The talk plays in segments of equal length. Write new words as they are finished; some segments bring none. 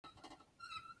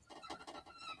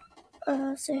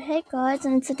So hey guys,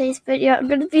 in today's video I'm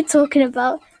going to be talking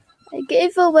about I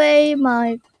gave away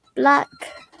my black,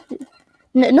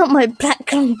 no, not my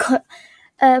black long,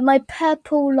 my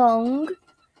purple long.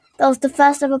 That was the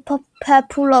first ever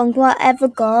purple long I ever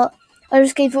got. I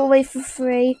just gave it away for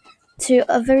free to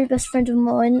a very best friend of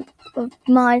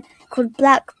mine called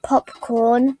Black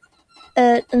Popcorn,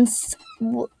 and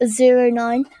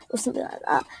 09 or something like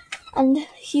that. And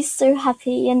he's so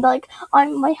happy, and like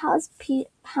my heart's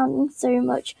pounding so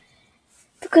much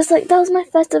because like that was my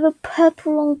first ever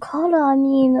purple long collar. I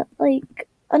mean, like,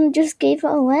 and just gave it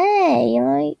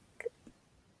away.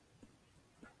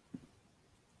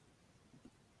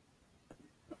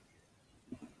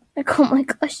 Like, oh my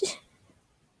gosh.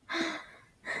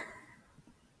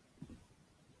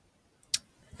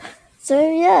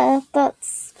 So yeah,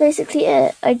 that's basically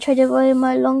it. I traded away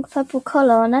my long purple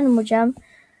collar on Animal Jam.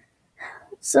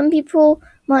 Some people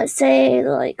might say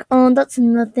like, "Oh, that's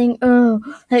nothing." Oh,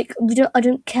 like I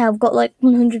don't care. I've got like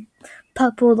 100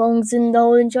 purple longs in the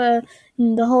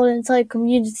whole entire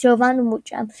community of Animal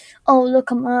Jam. Oh,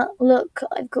 look!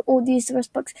 I've got all these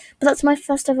Respux. But that's my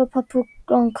first ever purple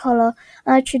long collar,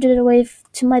 and I traded it away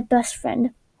to my best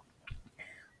friend.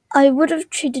 I would have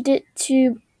traded it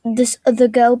to this other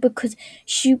girl because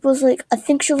she was like, I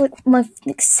think she was like my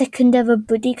second ever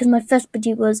buddy, because my first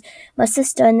buddy was my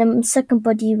sister and then my second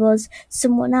buddy was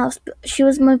someone else, but she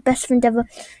was my best friend ever.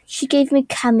 She gave me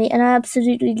Cammy and I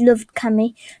absolutely loved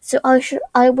Cammy, so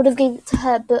I would have gave it to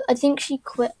her, but I think she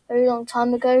quit a very long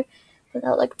time ago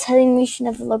without like telling me. She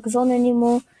never logs on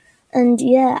anymore. And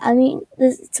yeah, I mean,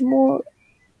 it's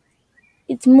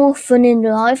more fun in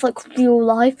life, like real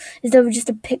life, instead of just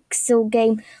a pixel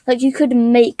game. Like, you could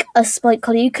make a spike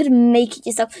collar, you could make it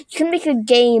yourself, you can make a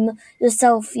game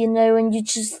yourself, and you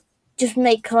just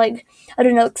make, like, I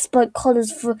don't know, spike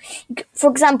collars for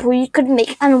example, you could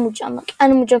make Animal Jam,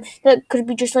 that could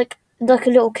be just like a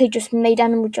little kid just made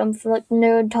Animal Jam for like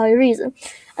no entire reason,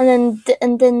 and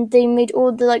then they made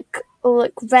all the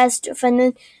rare stuff, and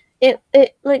then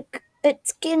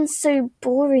it's getting so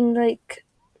boring, like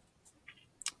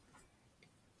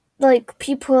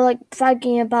people are like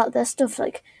bragging about their stuff,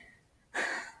 like,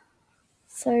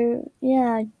 so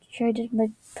yeah, I traded my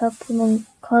purple and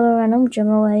color and Jam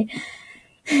away.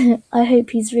 I hope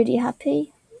he's really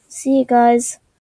happy. See you guys.